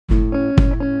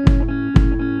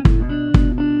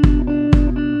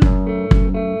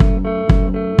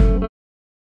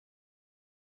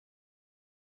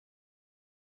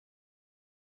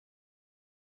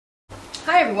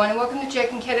everyone, and welcome to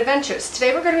Jack and Cat Adventures.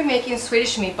 Today we're going to be making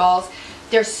Swedish meatballs.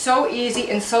 They're so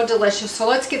easy and so delicious, so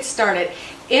let's get started.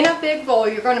 In a big bowl,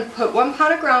 you're going to put 1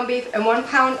 pound of ground beef and 1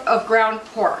 pound of ground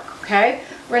pork, okay?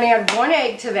 We're going to add 1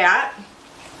 egg to that.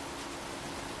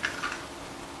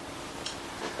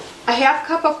 A ½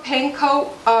 cup of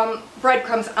panko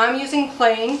breadcrumbs. I'm using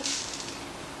plain.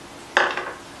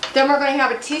 Then we're going to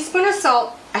have a teaspoon of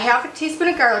salt, a ½ teaspoon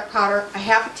of garlic powder, a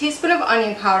 ½ teaspoon of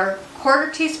onion powder,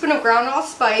 1/4 teaspoon of ground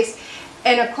allspice,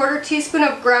 and a 1/4 teaspoon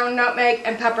of ground nutmeg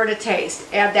and pepper to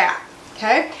taste. Add that.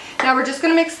 Okay? Now we're just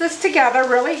going to mix this together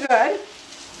really good.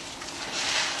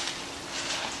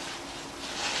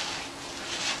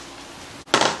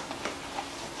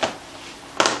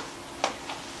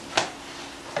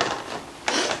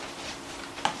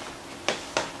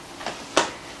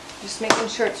 Just making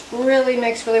sure it's really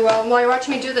mixed really well. And while you're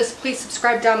watching me do this, please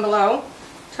subscribe down below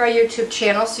to our YouTube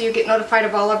channel so you get notified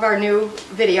of all of our new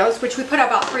videos, which we put out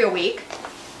about 3 a week.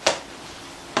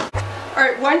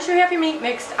 Alright, once you have your meat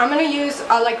mixed, I'm going to use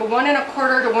like a 1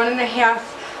 1/4 to 1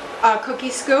 1/2 cookie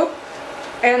scoop.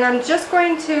 And I'm just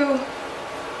going to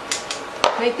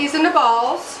make these into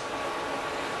balls.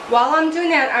 While I'm doing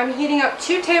that, I'm heating up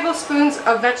 2 tablespoons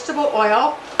of vegetable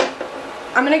oil.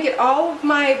 I'm going to get all of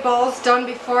my balls done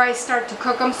before I start to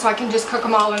cook them so I can just cook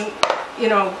them all in,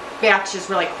 batches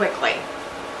really quickly.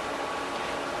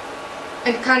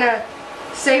 And kind of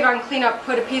save on cleanup,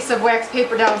 put a piece of wax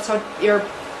paper down so your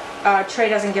tray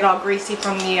doesn't get all greasy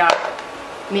from the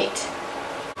meat.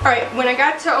 Alright, when I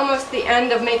got to almost the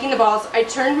end of making the balls, I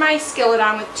turned my skillet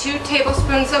on with 2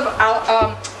 tablespoons of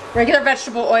regular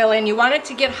vegetable oil in. You want it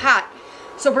to get hot.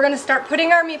 So we're going to start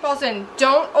putting our meatballs in.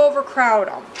 Don't overcrowd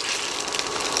them.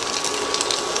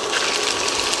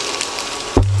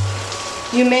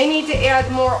 You may need to add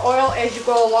more oil as you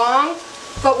go along,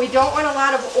 but we don't want a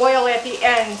lot of oil at the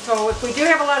end. So if we do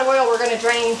have a lot of oil, we're going to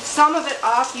drain some of it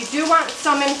off. You do want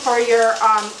some in for your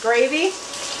gravy.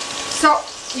 So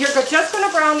you're just going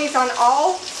to brown these on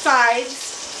all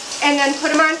sides and then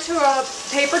put them onto a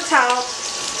paper towel.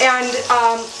 And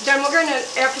then we're going to,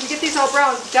 after we get these all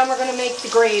browned, then we're going to make the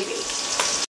gravy.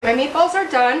 My meatballs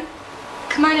are done.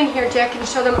 Come on in here, Jack, and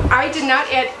show them. I did not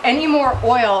add any more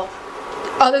oil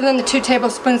other than the 2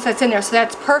 tablespoons that's in there. So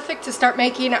that's perfect to start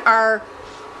making our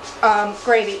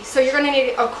gravy. So you're going to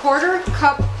need a 1/4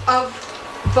 cup of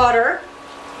butter.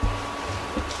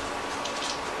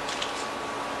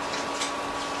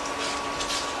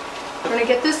 We're going to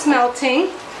get this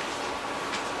melting.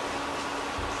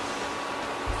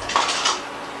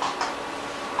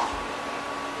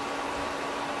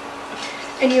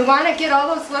 And you want to get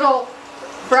all those little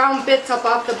brown bits up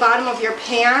off the bottom of your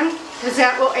pan, because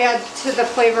that will add to the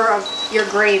flavor of your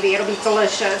gravy. It'll be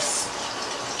delicious.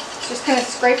 Just kind of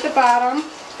scrape the bottom.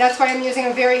 That's why I'm using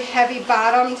a very heavy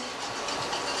bottomed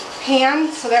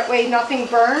pan, so that way nothing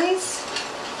burns.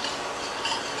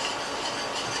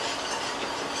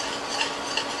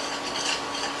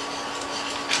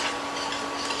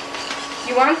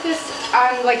 You want this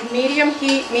on like medium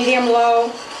heat, medium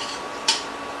low.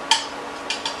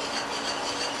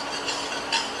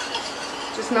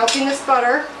 Just melting this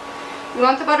butter. You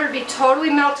want the butter to be totally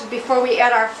melted before we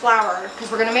add our flour,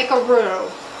 because we're going to make a roux.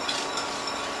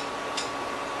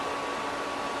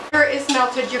 Butter is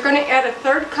melted. You're going to add a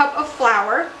 1/3 cup of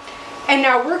flour. And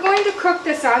now we're going to cook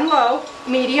this on low,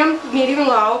 medium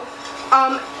low.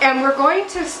 And we're going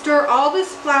to stir all this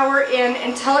flour in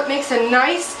until it makes a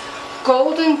nice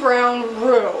golden brown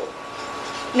roux.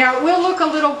 Now it will look a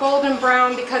little golden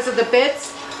brown because of the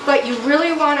bits, but you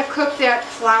really want to cook that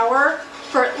flour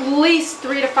for at least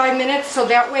 3 to 5 minutes, so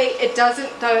that way it doesn't,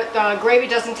 the gravy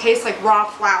doesn't taste like raw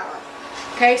flour.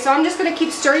 Okay, so I'm just going to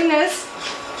keep stirring this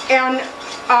and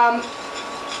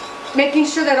making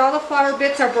sure that all the flour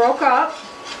bits are broke up.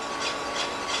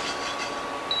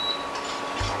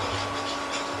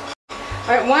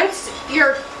 Alright, once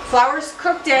your flour's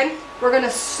cooked in, we're going to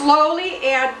slowly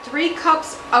add 3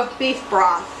 cups of beef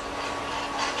broth.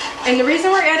 And the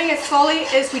reason we're adding it slowly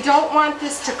is we don't want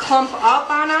this to clump up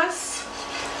on us.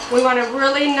 We want a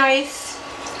really nice,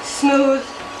 smooth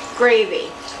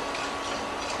gravy.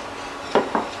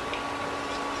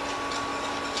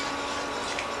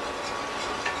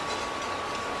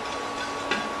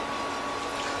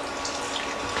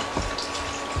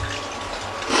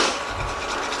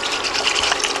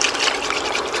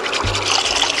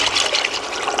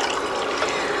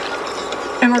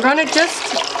 And we're going to just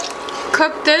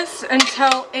cook this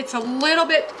until it's a little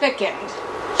bit thickened.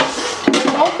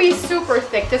 It won't be super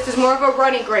thick. This is more of a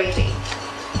runny gravy.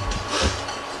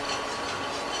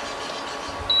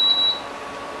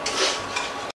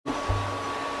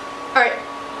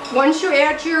 once you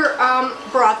add your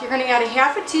broth, you're going to add a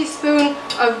half a teaspoon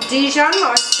of Dijon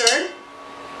mustard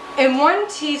and 1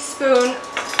 teaspoon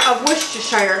of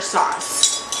Worcestershire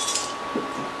sauce.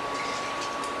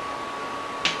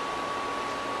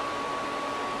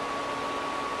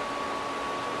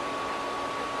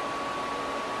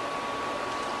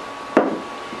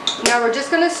 Now we're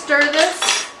just going to stir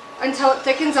this until it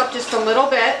thickens up just a little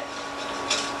bit.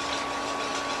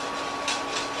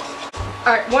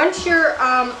 Alright, once your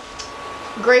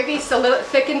gravy's a little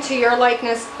thickened to your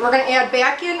likeness, we're going to add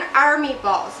back in our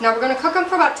meatballs. Now we're going to cook them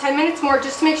for about 10 minutes more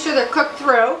just to make sure they're cooked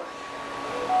through.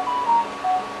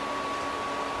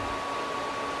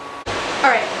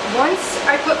 Alright, once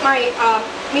I put my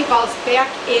meatballs back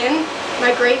in,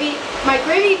 my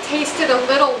gravy tasted a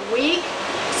little weak.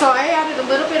 So I added a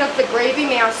little bit of the gravy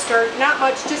master, not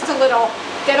much, just a little.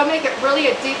 That'll make it really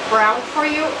a deep brown for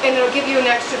you, and it'll give you an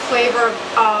extra flavor,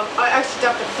 extra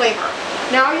depth of flavor.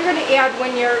 Now you're going to add,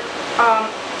 when your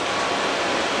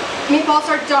meatballs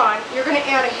are done, you're going to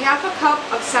add a half a cup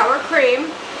of sour cream.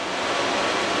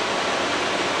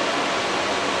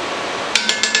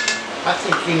 I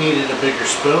think you needed a bigger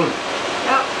spoon.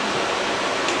 Yep.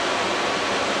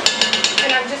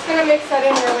 And I'm just going to mix that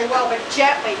in really well, but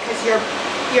gently, because your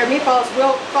meatballs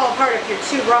will fall apart if you're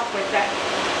too rough with it.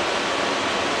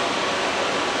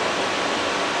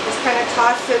 Just kind of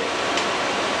toss it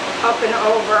up and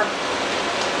over.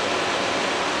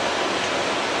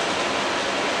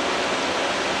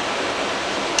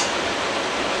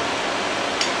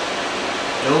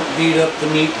 Don't beat up the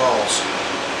meatballs.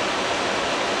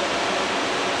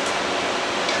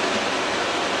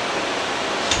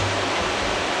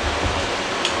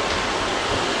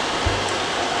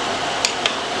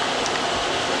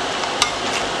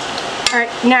 Alright,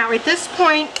 now at this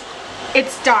point,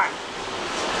 it's done.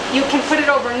 You can put it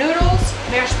over noodles,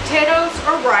 mashed potatoes,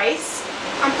 or rice.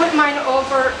 I'm putting mine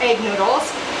over egg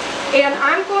noodles. And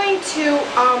I'm going to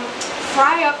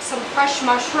fry up some fresh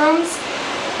mushrooms.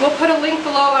 We'll put a link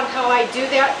below on how I do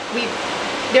that.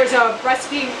 There's a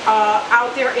recipe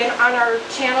out there on our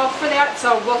channel for that,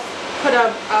 so we'll put a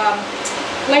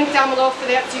link down below for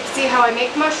that so you can see how I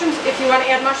make mushrooms. If you want to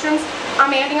add mushrooms,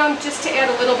 I'm adding them just to add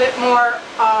a little bit more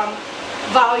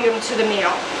volume to the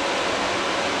meal.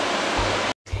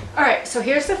 Alright, so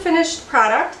here's the finished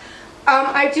product.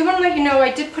 I do want to let you know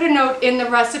I did put a note in the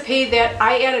recipe that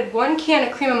I added 1 can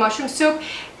of cream of mushroom soup.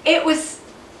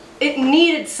 It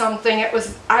needed something.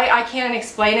 I can't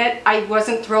explain it. I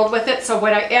wasn't thrilled with it, so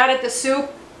when I added the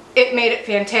soup, it made it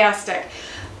fantastic.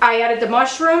 I added the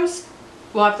mushrooms.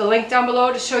 We'll have the link down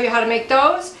below to show you how to make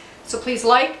those. So please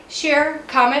like, share,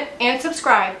 comment, and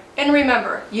subscribe. And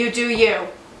remember, you do you.